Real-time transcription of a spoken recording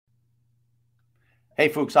Hey,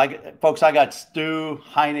 folks, I got Stu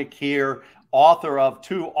Heinecke here, author of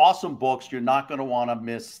two awesome books. You're not going to want to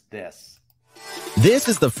miss this. This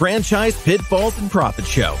is the Franchise Pitfalls and Profit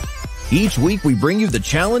Show. Each week, we bring you the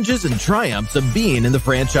challenges and triumphs of being in the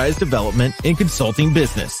franchise development and consulting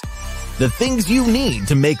business. The things you need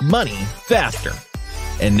to make money faster.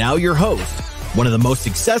 And now your host, one of the most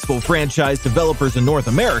successful franchise developers in North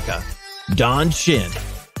America, Don Shin.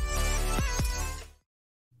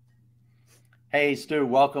 Hey, Stu,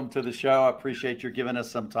 welcome to the show. I appreciate you giving us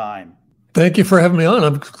some time. Thank you for having me on.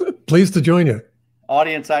 I'm pleased to join you.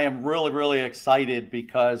 Audience, I am really excited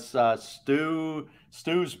because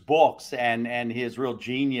Stu's books and his real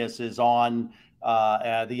genius is on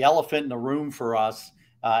the elephant in the room for us,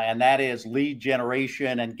 and that is lead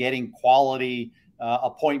generation and getting quality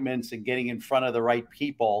appointments and getting in front of the right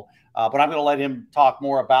people. But I'm going to let him talk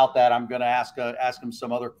more about that. I'm going to ask him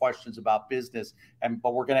some other questions about business,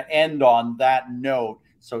 but we're going to end on that note.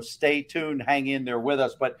 So stay tuned, hang in there with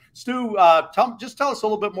us. But Stu, just tell us a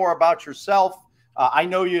little bit more about yourself. I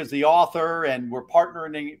know you as the author, and we're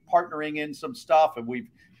partnering in some stuff, and we've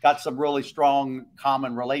got some really strong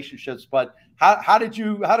common relationships. But how did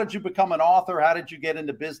you become an author? How did you get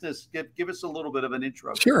into business? Give us a little bit of an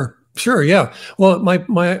intro. Sure, yeah. Well,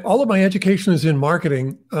 my all of my education is in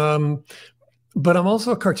marketing, but I'm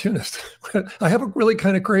also a cartoonist. I have a really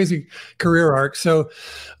kind of crazy career arc. So,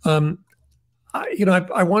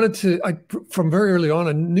 I wanted to. From very early on,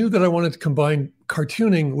 I knew that I wanted to combine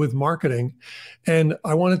cartooning with marketing, and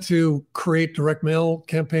I wanted to create direct mail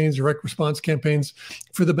campaigns, direct response campaigns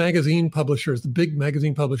for the magazine publishers, the big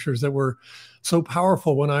magazine publishers that were so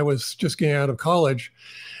powerful when I was just getting out of college.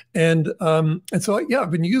 And so,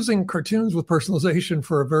 I've been using cartoons with personalization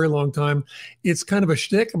for a very long time. It's kind of a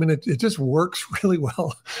shtick. I mean, it just works really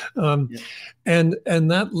well. And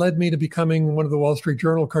that led me to becoming one of the Wall Street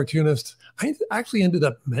Journal cartoonists. I actually ended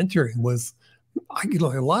up mentoring with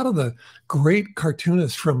a lot of the great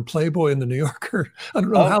cartoonists from Playboy and the New Yorker. I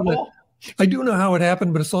don't know how cool. I do know how it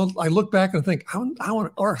happened, but it's all, I look back and think, how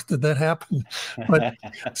on earth did that happen? But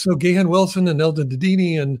so Gahan Wilson and Eldon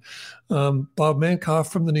Dedini and Bob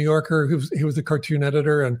Mankoff from the New Yorker, he was the cartoon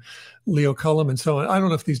editor, and Leo Cullum and so on. I don't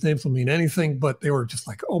know if these names will mean anything, but they were just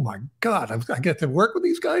like, oh my God, I get to work with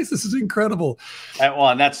these guys. This is incredible.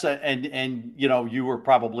 And that's and you were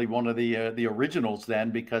probably one of the originals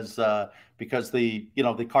then, because the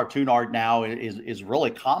cartoon art now is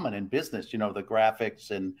really common in business. The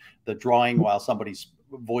graphics and the drawing while somebody's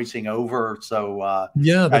voicing over. So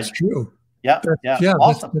that's true. Yeah,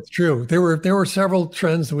 awesome. That's true. There were several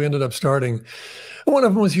trends that we ended up starting. One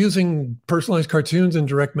of them was using personalized cartoons in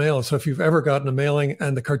direct mail. So if you've ever gotten a mailing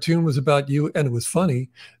and the cartoon was about you and it was funny,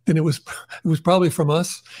 then it was probably from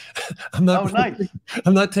us. I'm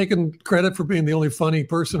not taking credit for being the only funny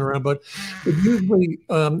person around, but usually,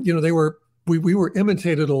 we were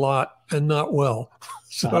imitated a lot and not well.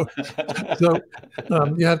 So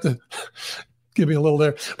you have to give me a little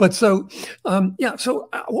there. But so one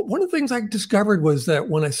of the things I discovered was that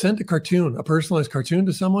when I sent a personalized cartoon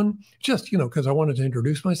to someone, just, because I wanted to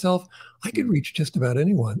introduce myself, I could reach just about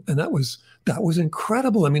anyone. And that was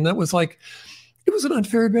incredible. I mean, that was like, it was an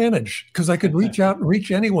unfair advantage because I could reach out and reach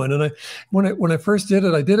anyone. And when I first did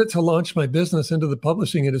it, I did it to launch my business into the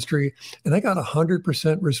publishing industry, and I got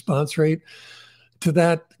 100% response rate to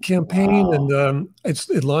that campaign. Wow. And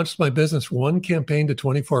it launched my business, one campaign to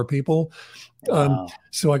 24 people. Wow.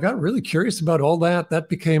 So I got really curious about all that.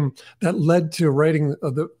 That led to writing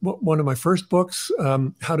one of my first books,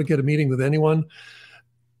 How to Get a Meeting with Anyone.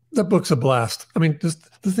 That book's a blast. I mean,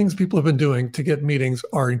 just the things people have been doing to get meetings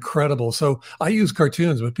are incredible. So I use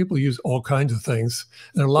cartoons, but people use all kinds of things.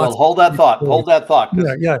 And hold that thought.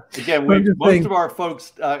 Yeah. Again, most of our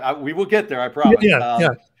folks, we will get there, I promise. Yeah.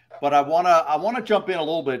 But I want to jump in a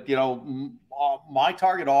little bit. My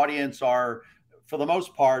target audience are, for the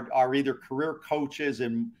most part, are either career coaches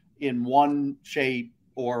in one shape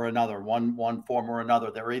or another, one form or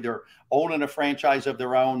another. They're either owning a franchise of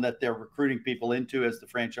their own that they're recruiting people into as the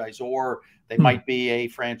franchisor. They might be a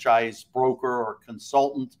franchise broker or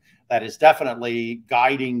consultant that is definitely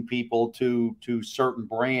guiding people to certain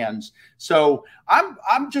brands. So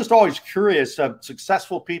I'm just always curious of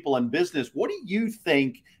successful people in business. What do you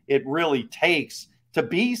think it really takes to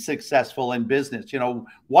be successful in business?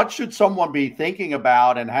 What should someone be thinking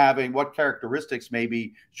about and having? What characteristics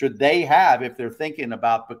maybe should they have if they're thinking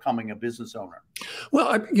about becoming a business owner? Well,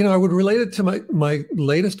 I would relate it to my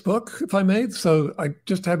latest book, if I may. So I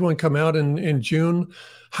just had one come out in June,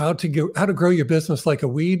 how to grow your business like a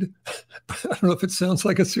weed. I don't know if it sounds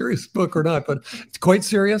like a serious book or not, but it's quite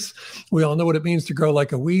serious. We all know what it means to grow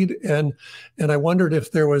like a weed. And I wondered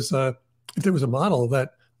if there was a model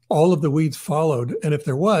that all of the weeds followed, and if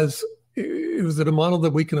there was, it was a model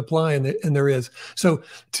that we can apply, and there is. So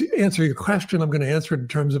to answer your question, I'm going to answer it in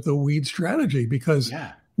terms of the weed strategy, because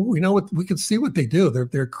we know what we can see what they do.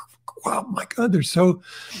 They're wow, my God, they're so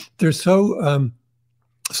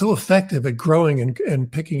effective at growing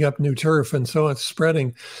and picking up new turf and so on,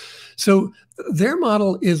 spreading. So their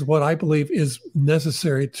model is what I believe is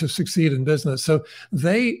necessary to succeed in business. So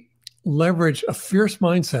they leverage a fierce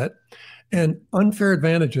mindset and unfair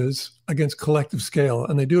advantages against collective scale.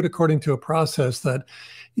 And they do it according to a process that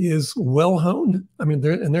is well honed. I mean,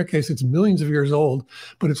 in their case, it's millions of years old,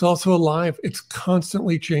 but it's also alive. It's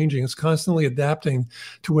constantly changing. It's constantly adapting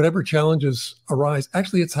to whatever challenges arise.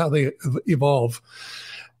 Actually, it's how they evolve.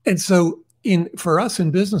 And so for us in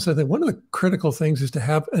business, I think one of the critical things is to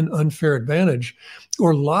have an unfair advantage,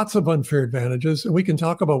 or lots of unfair advantages. And we can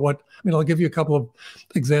talk about I'll give you a couple of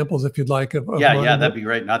examples if you'd like. That'd be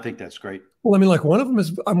great. And I think that's great. Well, I mean, like one of them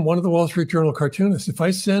is, I'm one of the Wall Street Journal cartoonists. If I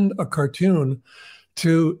send a cartoon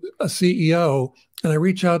to a CEO and I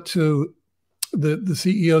reach out to the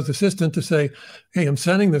CEO's assistant to say, hey, I'm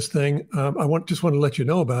sending this thing. Just want to let you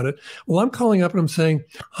know about it. Well, I'm calling up and I'm saying,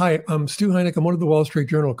 hi, I'm Stu Heinecke. I'm one of the Wall Street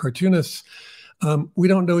Journal cartoonists. We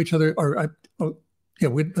don't know each other.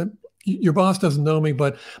 Your boss doesn't know me,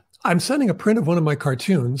 but I'm sending a print of one of my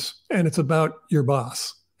cartoons and it's about your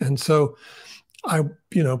boss. And so I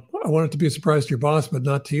want it to be a surprise to your boss, but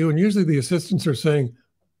not to you. And usually the assistants are saying,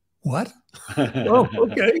 what? Oh,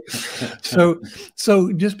 okay. So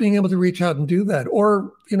just being able to reach out and do that,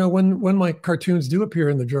 or when my cartoons do appear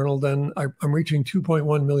in the journal, then I'm reaching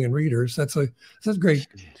 2.1 million readers. That's a great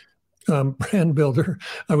brand builder,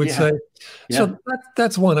 I would say. Yeah. So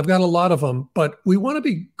that's one. I've got a lot of them, but we want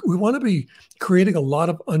to be creating a lot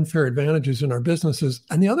of unfair advantages in our businesses.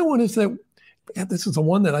 And the other one is that this is the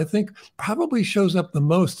one that I think probably shows up the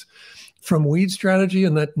most from weed strategy,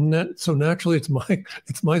 and so naturally it's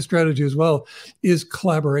my strategy as well, is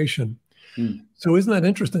collaboration. So isn't that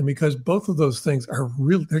interesting? Because both of those things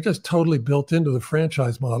they're just totally built into the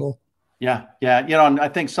franchise model. Yeah. And I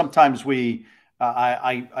think sometimes the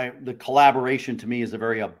collaboration to me is a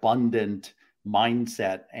very abundant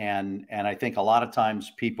mindset, and I think a lot of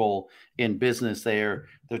times people in business they're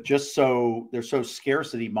so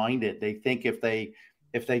scarcity minded. They think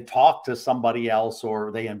if they talk to somebody else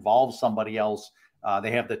or they involve somebody else,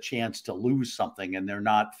 they have the chance to lose something, and they're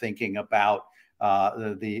not thinking about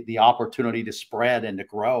the opportunity to spread and to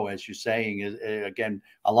grow. As you're saying, again,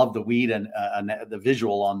 I love the weed and the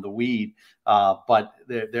visual on the weed, but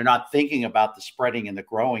they're not thinking about the spreading and the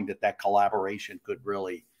growing that collaboration could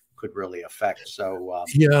really affect. So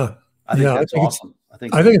I think that's awesome. I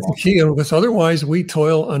think it's the key, because otherwise we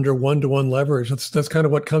toil under one-to-one leverage. That's kind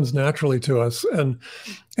of what comes naturally to us.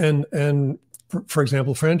 And for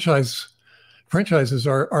example, franchises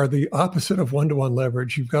are the opposite of one-to-one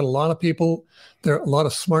leverage. You've got a lot of people. There are a lot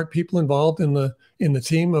of smart people involved in the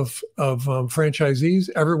team of franchisees.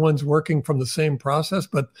 Everyone's working from the same process,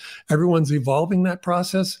 but everyone's evolving that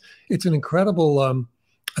process. It's an incredible.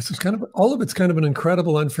 All of it's kind of an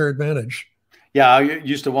incredible unfair advantage. Yeah, I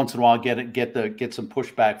used to once in a while get some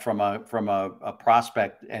pushback from a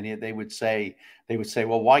prospect, and they would say,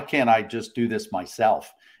 well, why can't I just do this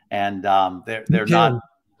myself? And they're not.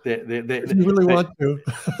 If you really want to.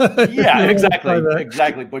 Yeah,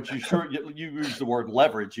 exactly. But you use the word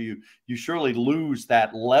leverage. You surely lose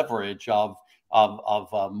that leverage of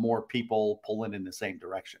more people pulling in the same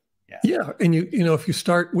direction. Yeah, and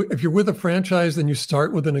if you're with a franchise, then you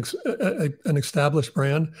start with an established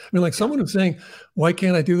brand. I mean, like someone who's saying, "Why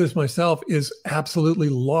can't I do this myself?" is absolutely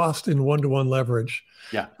lost in one-to-one leverage.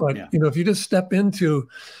 Yeah, but if you just step into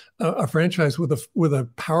a franchise with a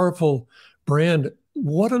powerful brand,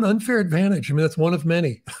 what an unfair advantage! I mean, that's one of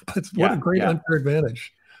many. But what a great unfair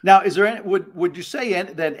advantage. Now, is there would you say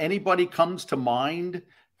that anybody comes to mind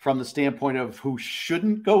from the standpoint of who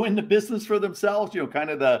shouldn't go into business for themselves? Kind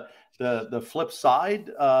of the flip side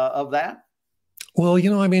of that. Well,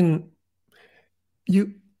 I mean,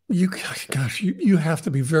 you have to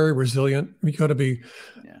be very resilient. You got to be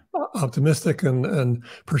optimistic and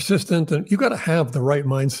persistent, and you got to have the right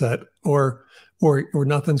mindset, or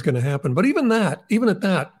nothing's going to happen. But even at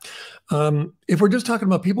that, if we're just talking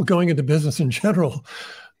about people going into business in general,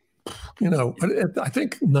 I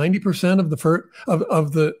think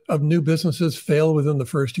 90% of new businesses fail within the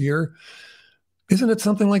first year. Isn't it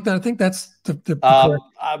something like that? I think that's the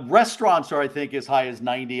restaurants are, I think, as high as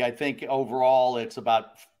 90. I think overall it's about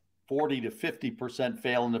 40 to 50%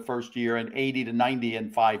 fail in the first year and 80 to 90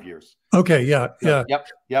 in 5 years. Okay. Yeah.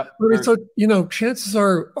 Yep. So, chances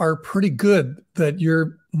are pretty good that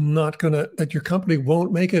that your company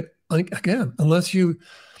won't make it again, unless you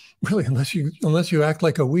act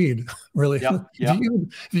like a weed, really. Yep. If Yep. you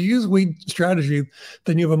use weed strategy,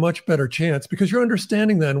 then you have a much better chance because you're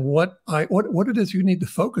understanding then what it is you need to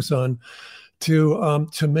focus on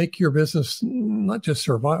to make your business not just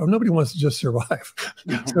survive. Nobody wants to just survive.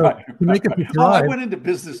 So Right, to make it right. thrive. Oh, I went into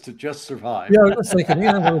business to just survive. Yeah, I was thinking,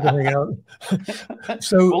 I wanted to hang out.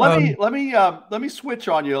 So Well, let me switch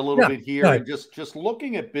on you a little yeah, bit here, yeah, and just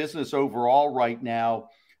looking at business overall right now.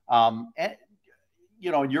 Um, and,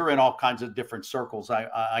 and you're in all kinds of different circles,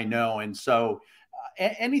 I know, and so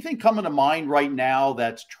anything coming to mind right now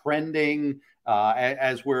that's trending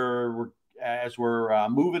as we're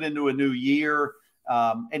moving into a new year?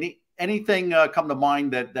 Anything come to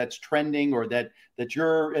mind that's trending or that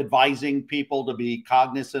you're advising people to be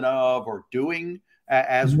cognizant of or doing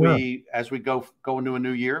as yeah. we go into a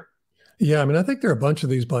new year? Yeah, I mean, I think there are a bunch of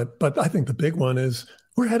these, but I think the big one is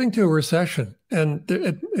we're heading to a recession, and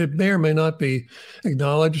it may or may not be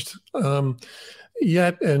acknowledged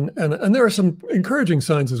yet, and there are some encouraging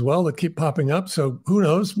signs as well that keep popping up. So who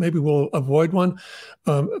knows? Maybe we'll avoid one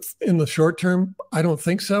in the short term. I don't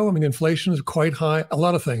think so. I mean, inflation is quite high. A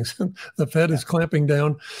lot of things. The Fed is clamping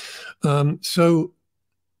down. So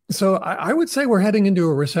I would say we're heading into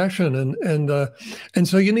a recession, and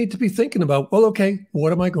so you need to be thinking about, well, okay,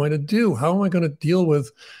 what am I going to do? How am I going to deal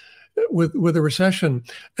with a recession?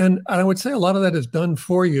 And I would say a lot of that is done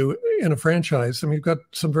for you in a franchise. I mean, you've got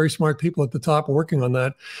some very smart people at the top working on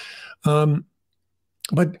that.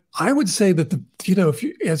 But I would say that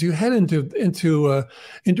as you head into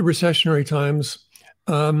recessionary times,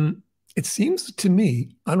 it seems to me,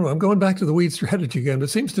 I don't know, I'm going back to the weed strategy again, but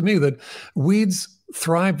it seems to me that weeds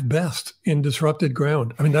thrive best in disrupted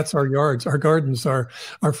ground. I mean, that's our yards, our gardens, our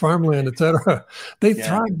farmland, et cetera. They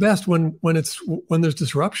thrive best when there's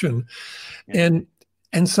disruption. Yeah.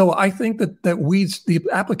 And so I think that weeds, the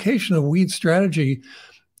application of weed strategy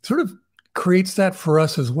sort of creates that for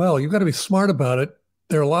us as well. You've got to be smart about it.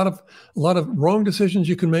 There are a lot of wrong decisions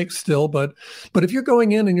you can make still, but if you're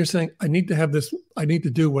going in and you're saying, I need to have this, I need to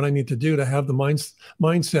do what I need to do to have the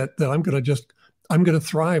mindset that I'm going to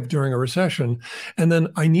thrive during a recession, and then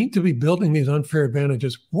I need to be building these unfair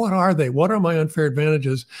advantages. What are they? What are my unfair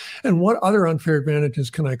advantages, and what other unfair advantages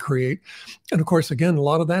can I create? And of course, again, a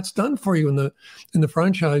lot of that's done for you in the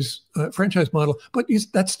franchise model, but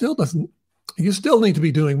that still doesn't. You still need to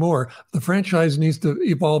be doing more. The franchise needs to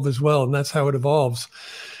evolve as well, and that's how it evolves.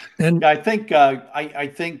 And I think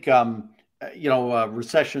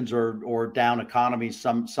recessions or down economies.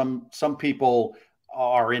 Some people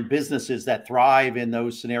are in businesses that thrive in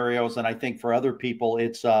those scenarios, and I think for other people,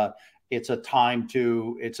 it's a time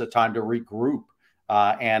to regroup.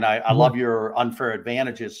 And I love your unfair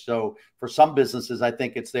advantages. So for some businesses, I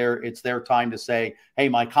think it's their time to say, hey,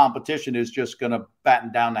 my competition is just going to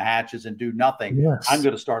batten down the hatches and do nothing. Yes. I'm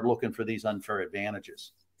going to start looking for these unfair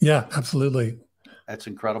advantages. Yeah, absolutely. That's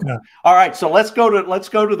incredible. Yeah. All right. So let's go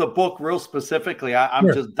to the book real specifically. I'm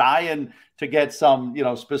Sure. just dying to get some,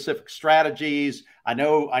 specific strategies. I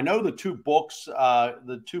know the two books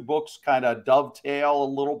kind of dovetail a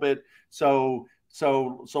little bit. So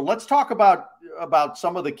let's talk about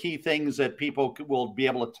some of the key things that people will be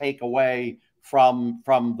able to take away from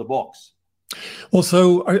the books. Well,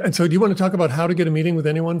 so do you want to talk about how to get a meeting with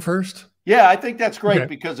anyone first? Yeah, I think that's great. Okay.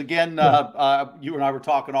 Because again, you and I were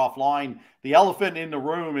talking offline. The elephant in the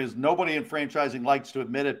room is nobody in franchising likes to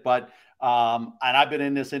admit it, but and I've been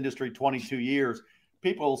in this industry 22 years.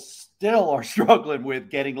 People still are struggling with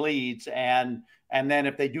getting leads, and then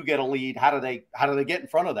if they do get a lead, how do they get in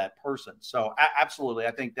front of that person? So absolutely,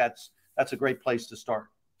 I think that's a great place to start.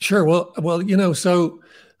 Sure. Well, so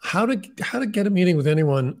how to get a meeting with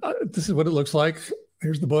anyone? This is what it looks like.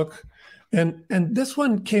 Here's the book, and this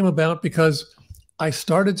one came about because I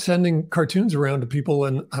started sending cartoons around to people,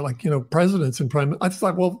 and I presidents and prime. I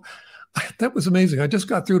thought, well, that was amazing. I just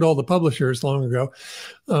got through to all the publishers long ago.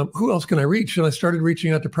 Who else can I reach? And I started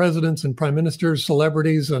reaching out to presidents and prime ministers,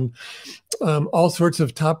 celebrities, and all sorts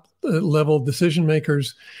of top level decision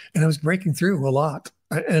makers. And I was breaking through a lot.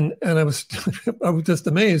 And I was just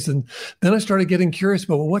amazed. And then I started getting curious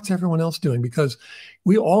about, well, what's everyone else doing? Because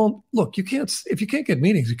we all look, if you can't get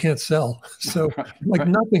meetings, you can't sell. So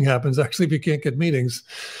nothing happens actually if you can't get meetings.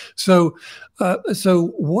 So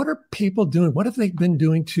what are people doing? What have they been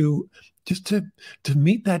doing to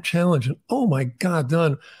meet that challenge? And oh my God,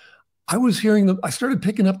 Don, I started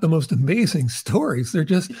picking up the most amazing stories. There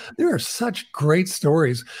are such great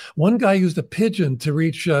stories. One guy used a pigeon to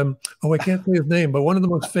reach, I can't say his name, but one of the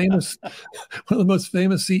most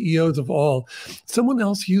famous CEOs of all. Someone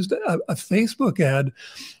else used a Facebook ad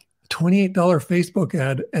 $28 Facebook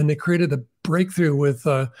ad, and they created a breakthrough with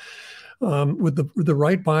the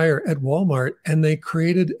right buyer at Walmart, and they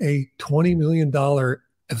created a $20 million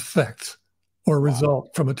effect or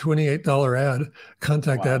result from a $28 ad,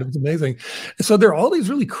 contact ad. It was amazing. So there are all these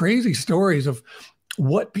really crazy stories of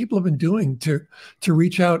what people have been doing to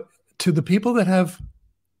reach out to the people that have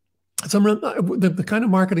some the kind of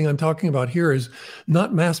marketing I'm talking about here is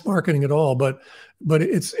not mass marketing at all, but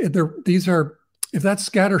these are, if that's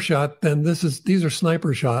scattershot, then these are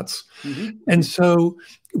sniper shots. Mm-hmm. And so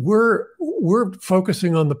we're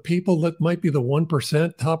focusing on the people that might be the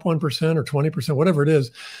 1%, top 1% or 20%, whatever it is,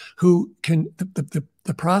 who can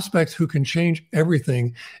the prospects who can change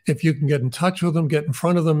everything if you can get in touch with them, get in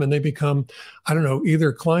front of them, and they become, I don't know,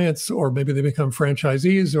 either clients, or maybe they become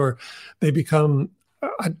franchisees, or they become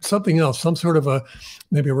something else, some sort of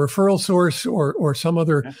maybe a referral source or some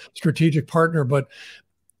other strategic partner. But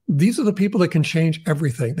these are the people that can change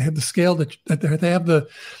everything. They have the scale that they have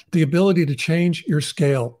the ability to change your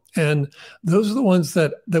scale. And those are the ones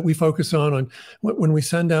that we focus on when we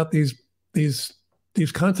send out these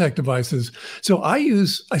contact devices. So I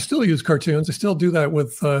still use cartoons. I still do that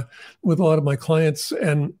with a lot of my clients.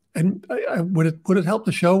 And would it help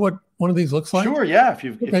to show what one of these looks like? Sure. Yeah. If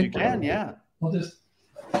you can. Yeah. I'll just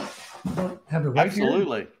have it right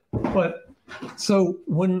Absolutely. Here. But so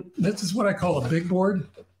this is what I call a big board.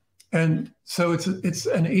 And so it's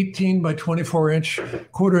an 18 by 24 inch,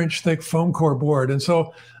 quarter-inch thick foam core board. And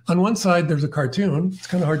so on one side, there's a cartoon. It's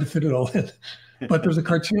kind of hard to fit it all in, but there's a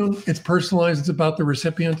cartoon. It's personalized. It's about the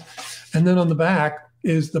recipient. And then on the back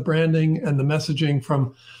is the branding and the messaging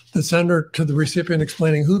from the sender to the recipient,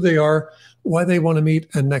 explaining who they are, why they want to meet,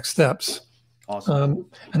 and next steps. Awesome.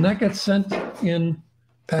 And that gets sent in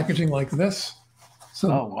packaging like this.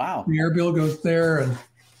 So the air bill goes there, and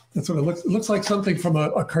that's what it looks. It looks like something from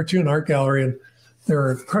a cartoon art gallery, and there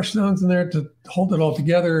are crush zones in there to hold it all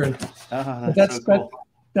together. And that's so cool.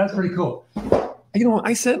 That's pretty cool. You know,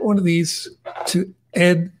 I sent one of these to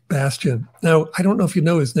Ed Bastian. Now, I don't know if you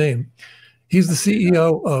know his name. He's the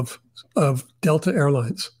CEO of Delta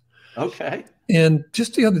Airlines. Okay. And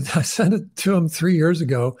just the other day, I sent it to him 3 years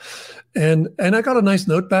ago, and I got a nice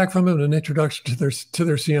note back from him, an introduction to their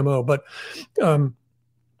CMO. But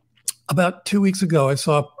about 2 weeks ago,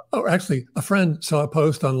 actually, a friend saw a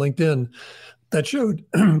post on LinkedIn that showed,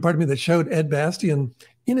 that showed Ed Bastian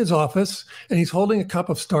in his office, and he's holding a cup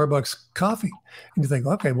of Starbucks coffee. And you think,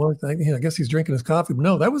 okay, well, I guess he's drinking his coffee. But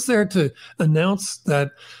no, that was there to announce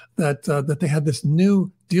that they had this new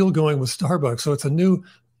deal going with Starbucks. So it's a new.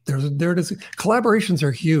 There it is. Collaborations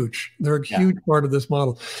are huge. They're a huge part of this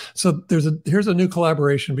model. So here's a new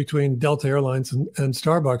collaboration between Delta Airlines and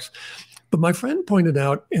Starbucks. But my friend pointed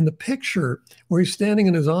out in the picture where he's standing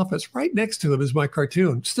in his office, right next to him is my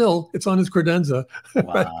cartoon. Still, it's on his credenza.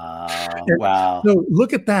 Wow. Wow. So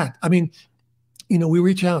look at that. I mean, we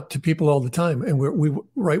reach out to people all the time, and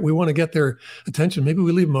we want to get their attention. Maybe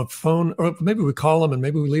we leave them a phone, or maybe we call them, and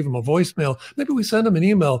maybe we leave them a voicemail. Maybe we send them an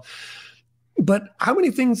email. But how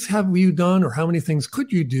many things have you done, or how many things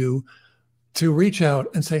could you do to reach out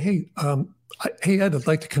and say, hey, Ed, I'd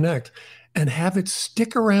like to connect, and have it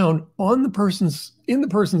stick around in the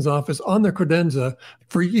person's office on their credenza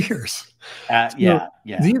for years? So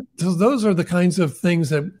those are the kinds of things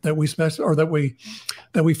that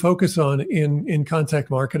we focus on in contact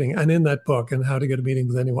marketing, and in that book, and how to get a meeting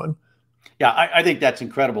with anyone. Yeah, I think that's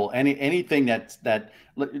incredible. Anything that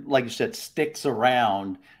like you said sticks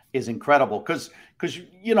around is incredible, because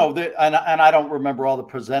and I don't remember all the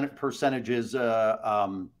percentages,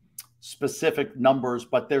 specific numbers,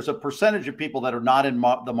 but there's a percentage of people that are not in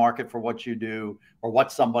the market for what you do or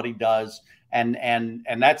what somebody does, and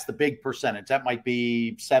that's the big percentage. That might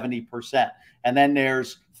be 70%, and then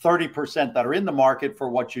there's 30% that are in the market for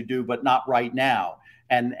what you do, but not right now.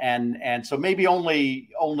 And so maybe only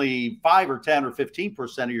 5 or 10 or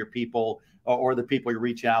 15% of your people, or the people you're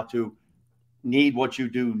reaching out to, need what you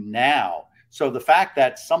do now. So the fact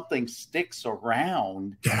that something sticks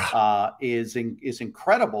around is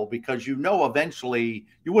incredible, because eventually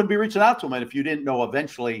you wouldn't be reaching out to them if you didn't know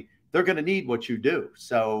eventually they're going to need what you do.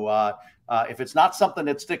 So if it's not something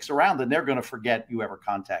that sticks around, then they're going to forget you ever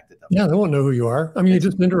contacted them. Yeah, they won't know who you are. I mean, you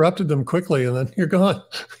just interrupted them quickly, and then you're gone.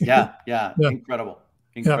 Yeah.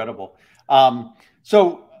 Incredible.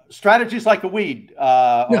 So strategies like a weed,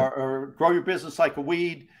 or grow your business like a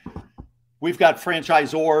weed. We've got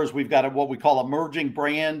franchisors. We've got what we call emerging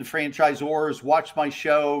brand franchisors. Watch my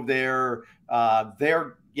show. They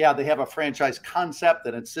have a franchise concept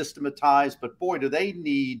and it's systematized, but boy, do they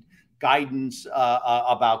need guidance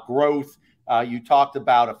about growth. You talked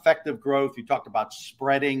about effective growth. You talked about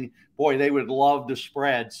spreading. Boy, they would love to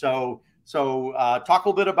spread. So talk a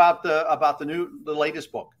little bit about the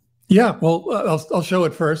latest book. Yeah, well, I'll show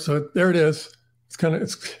it first. So there it is.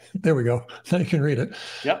 There we go. Now you can read it.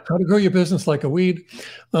 Yep. How to Grow Your Business Like a Weed.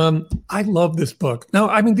 I love this book. Now,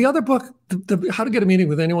 I mean, the other book, the How to Get a Meeting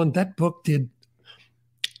with Anyone, that book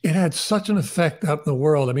it had such an effect out in the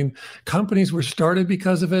world. I mean, companies were started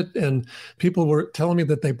because of it, and people were telling me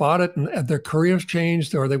that they bought it and their careers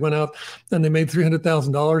changed, or they went out and they made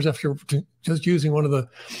 $300,000 after just using one of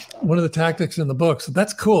the tactics in the book. So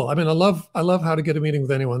that's cool. I mean, I love How to Get a Meeting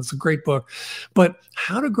with Anyone. It's a great book. But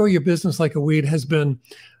How to Grow Your Business Like a Weed has been,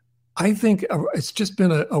 I think, it's just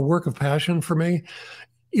been a work of passion for me.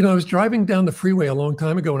 You know, I was driving down the freeway a long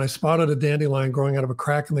time ago and I spotted a dandelion growing out of a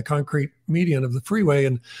crack in the concrete median of the freeway.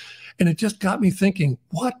 And it just got me thinking,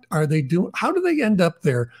 what are they doing? How do they end up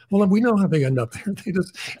there? Well, we know how they end up there. They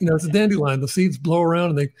just, it's a dandelion. The seeds blow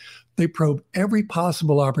around and they probe every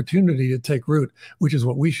possible opportunity to take root, which is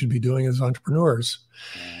what we should be doing as entrepreneurs.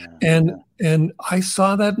 And I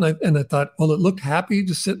saw that and I thought, well, it looked happy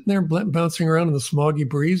just sitting there bouncing around in the smoggy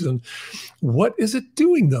breeze. And what is it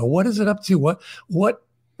doing though? What is it up to? Why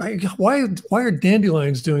are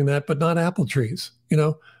dandelions doing that, but not apple trees? There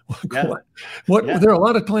are a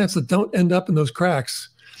lot of plants that don't end up in those cracks,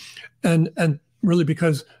 and really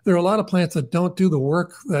because there are a lot of plants that don't do the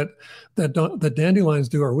work that dandelions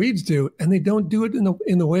do or weeds do, and they don't do it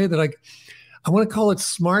in the way that I want to call it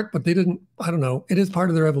smart, but they didn't. I don't know. It is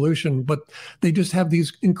part of their evolution, but they just have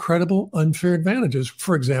these incredible unfair advantages.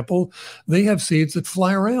 For example, they have seeds that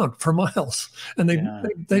fly around for miles, and they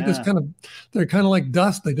just they're kind of like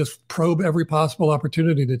dust. They just probe every possible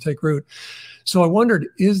opportunity to take root. So I wondered,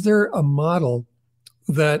 is there a model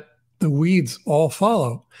that the weeds all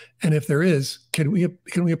follow? And if there is, can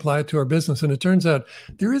we apply it to our business? And it turns out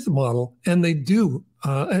there is a model, and they do.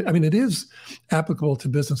 It is applicable to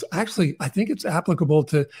business. Actually, I think it's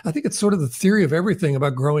sort of the theory of everything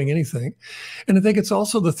about growing anything. And I think it's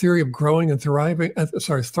also the theory of growing and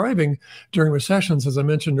thriving during recessions, as I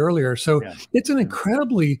mentioned earlier. So it's an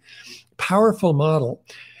incredibly powerful model.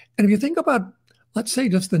 And if you think about, let's say,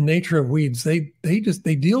 just the nature of weeds, they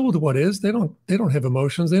deal with what is. They don't have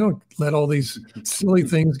emotions. They don't let all these silly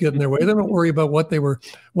things get in their way. They don't worry about what they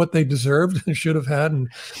deserved and should have had, and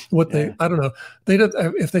I don't know.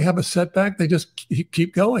 If they have a setback, they just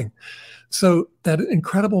keep going. So that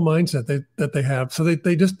incredible mindset that they have. So they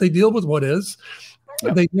deal with what is.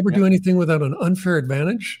 Yep. They never do anything without an unfair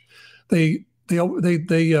advantage. They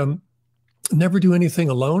never do anything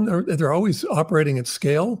alone. They're always operating at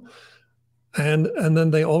scale. And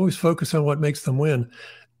then they always focus on what makes them win.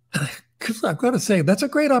 Because I've got to say, that's a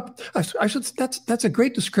great that's a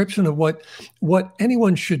great description of what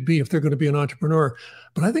anyone should be if they're going to be an entrepreneur.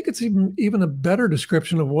 But I think it's even a better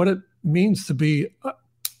description of what it means to be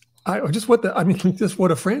just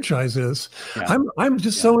what a franchise is. Yeah. I'm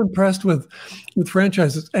just so impressed with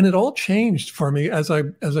franchises, and it all changed for me as I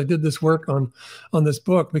did this work on this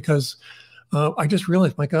book, because I just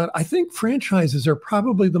realized, my God, I think franchises are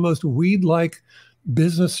probably the most weed-like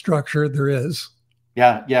business structure there is.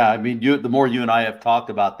 Yeah. I mean, the more you and I have talked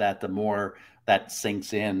about that, the more that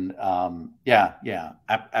sinks in.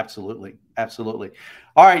 Absolutely.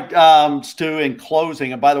 All right, Stu, in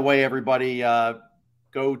closing, and by the way, everybody,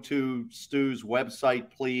 go to Stu's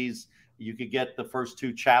website, please. You could get the first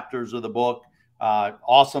 2 chapters of the book.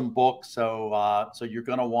 Awesome book. So you're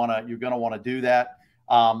gonna wanna do that.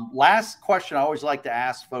 Last question I always like to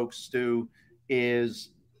ask folks, Stu, is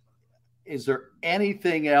there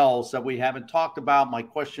anything else that we haven't talked about? My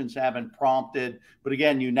questions haven't prompted, but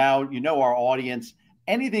again, you know our audience.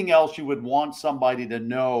 Anything else you would want somebody to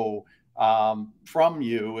know from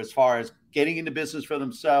you as far as getting into business for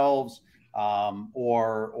themselves,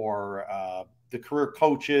 or the career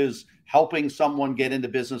coaches helping someone get into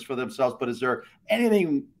business for themselves? But is there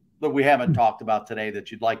anything that we haven't talked about today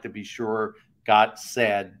that you'd like to be sure got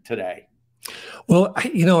said today? Well,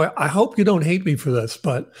 I hope you don't hate me for this,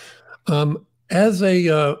 but as a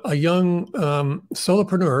young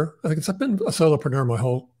solopreneur, I think I've been a solopreneur my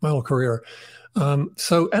whole career. And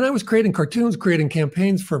I was creating cartoons, creating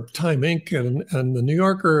campaigns for Time Inc. and the New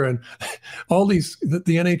Yorker and all these, the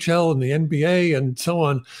NHL and the NBA and so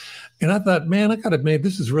on. And I thought, man, I got to admit,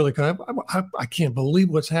 this is really kind of, I can't believe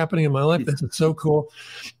what's happening in my life. This is so cool.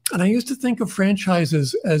 And I used to think of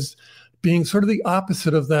franchises as being sort of the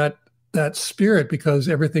opposite of that spirit, because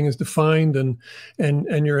everything is defined and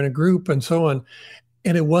you're in a group and so on.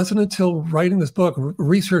 And it wasn't until writing this book,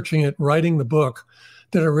 researching it, writing the book,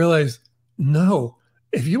 that I realized, no,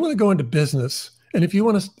 if you want to go into business And if you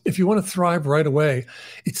want to thrive right away,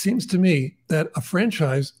 it seems to me that a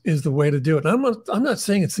franchise is the way to do it. And I'm not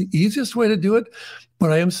saying it's the easiest way to do it,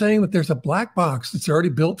 but I am saying that there's a black box that's already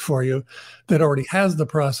built for you, that already has the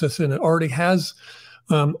process in it, already has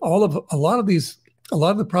a lot of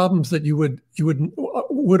the problems that you would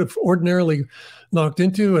have ordinarily knocked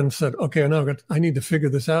into and said, okay, I need to figure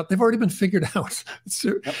this out. They've already been figured out.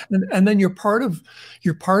 Yep. And then you're part of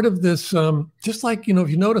this, just like, if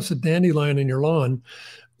you notice a dandelion in your lawn,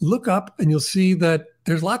 look up and you'll see that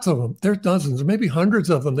there's lots of them. There's dozens, maybe hundreds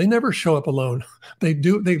of them. They never show up alone. They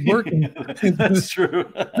work. That's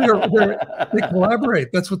true. They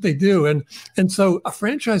collaborate. That's what they do. And so a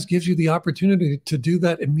franchise gives you the opportunity to do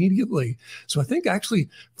that immediately. So I think actually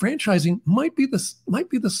franchising might be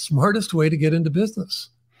the smartest way to get into business.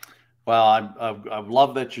 Well, I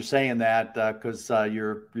love that you're saying that, because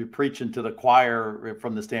you're preaching to the choir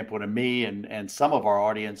from the standpoint of me and some of our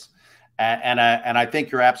audience. And I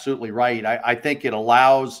think you're absolutely right. I think it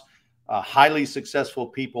allows highly successful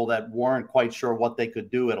people that weren't quite sure what they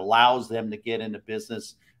could do. It allows them to get into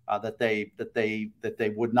business that they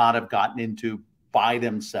would not have gotten into by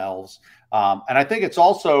themselves. And I think it's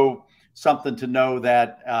also something to know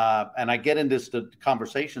that, and I get into this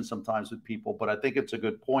conversation sometimes with people, but I think it's a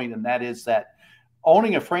good point, and that is that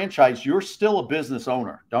owning a franchise, you're still a business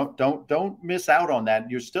owner. Don't miss out on that.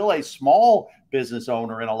 You're still a small business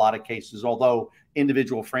owner in a lot of cases, although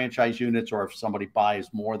individual franchise units, or if somebody buys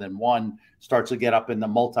more than one, starts to get up in the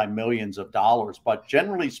multi-millions of dollars. But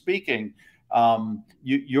generally speaking,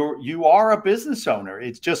 you are a business owner.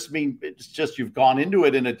 It's just you've gone into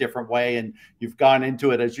it in a different way, and you've gone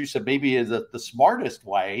into it, as you said, maybe is the smartest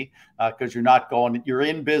way, because you're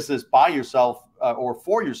in business by yourself, or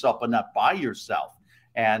for yourself, but not by yourself.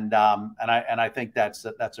 And I think that's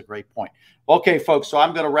a great point. Okay, folks, so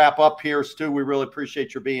I'm going to wrap up here. Stu, we really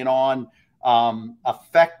appreciate your being on.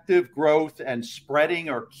 Effective growth and spreading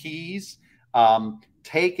are keys.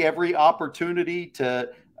 Take every opportunity to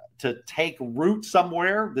take root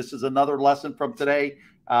somewhere. This is another lesson from today.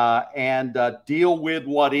 And deal with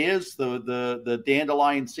what is. The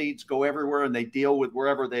dandelion seeds go everywhere, and they deal with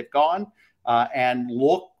wherever they've gone, and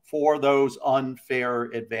look for those unfair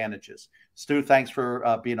advantages. Stu, thanks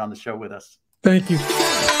for being on the show with us. Thank you.